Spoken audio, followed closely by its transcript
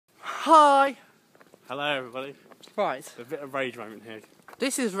Hi! Hello everybody. Right, A bit of rage moment here.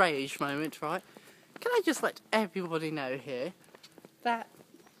 this is rage moment, right? Can I just let everybody know here that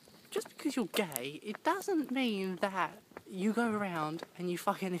just because you're gay, it doesn't mean that you go around and you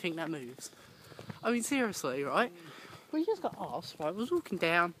fuck anything that moves. I mean, seriously, right? We just got asked, right? We was walking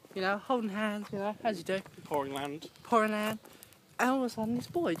down, you know, holding hands, you know, as you do. Poringland. Poringland. And all of a sudden this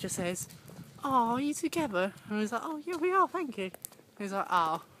boy just says, "Oh, are you together?" And he's like, "Oh, yeah, we are, thank you." And he's like,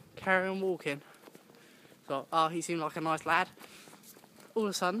 "Oh, carry on walking." So, he seemed like a nice lad. All of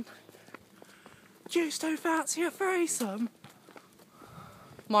a sudden, "Do you still fancy a threesome?"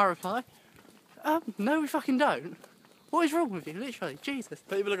 My reply, no we fucking don't. What is wrong with you, literally, Jesus.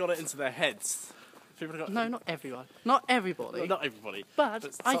 People have got it into their heads. People have got No, not everyone. Not everybody. No, not everybody.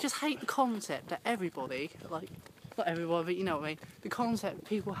 But I just hate the concept that everybody, like, not everybody, but you know what I mean, the concept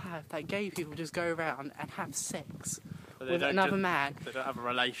people have that gay people just go around and have sex with another man. They don't have a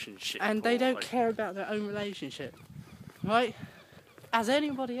relationship. And they don't care about their own relationship, right? As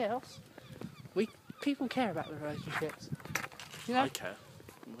anybody else, people care about their relationships. You know? I care.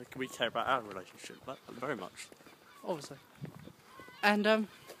 We care about our relationship, very much. Obviously. And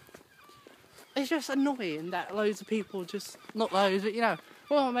it's just annoying that loads of people just, not loads, but you know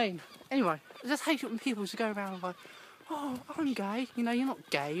what I mean. Anyway, I just hate it when people just go around like, "Oh, I'm gay." You know, you're not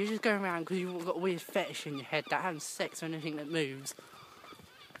gay, you're just going around because you've got a weird fetish in your head that having sex or anything that moves.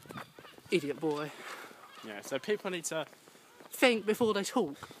 Idiot boy. Yeah, so people need to... Think before they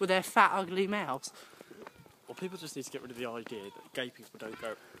talk with their fat, ugly mouths. Well, people just need to get rid of the idea that gay people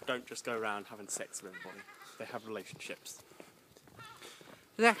don't just go around having sex with everybody. They have relationships.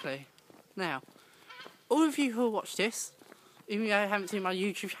 Exactly. Now, all of you who watch this, even though you haven't seen my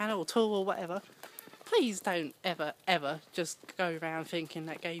YouTube channel or tour or whatever, please don't ever just go around thinking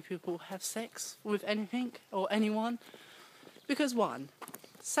that gay people have sex with anything or anyone. Because one,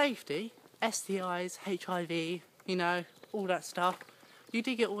 safety, STIs, HIV, you know, all that stuff. You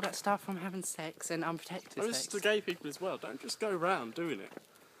do get all that stuff from having sex and unprotected sex. It's the gay people as well. Don't just go around doing it.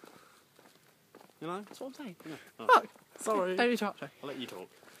 You know? That's what I'm saying. Yeah. Oh. Fuck. Sorry. Don't interrupt me. I'll let you talk.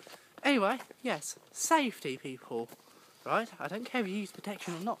 Anyway, yes, safety, people, right? I don't care if you use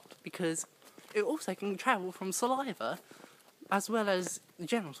protection or not, because it also can travel from saliva as well as the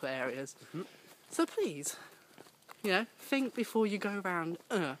genital areas. Mm-hmm. So please, you know, think before you go around.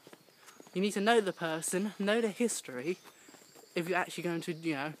 You need to know the person, know the history, if you're actually going to,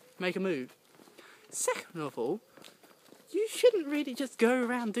 you know, make a move. Second of all, you shouldn't really just go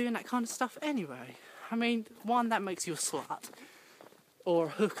around doing that kind of stuff anyway. I mean, one, that makes you a slut. Or a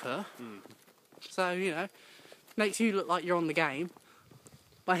hooker. So, you know, makes you look like you're on the game.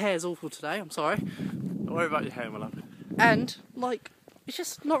 My hair's awful today, I'm sorry. Don't worry about your hair, my love. And, like, it's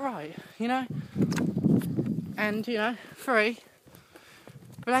just not right, you know? And, you know, three,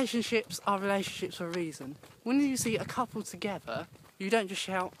 relationships are relationships for a reason. When you see a couple together, you don't just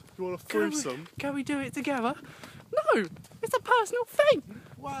shout, You want a threesome? Can we do it together? No! It's a personal thing!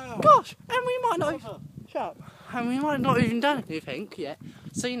 Wow! Gosh! And we might not even... Shut up. And we might not even done anything yet.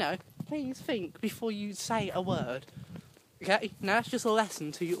 So, you know, please think before you say a word. Okay? Now, that's just a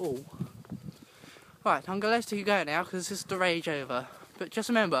lesson to you all. Right, I'm going to let you go now, because this is the rage over. But just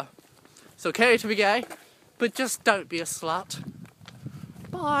remember, it's okay to be gay, but just don't be a slut.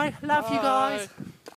 Bye. Love you guys.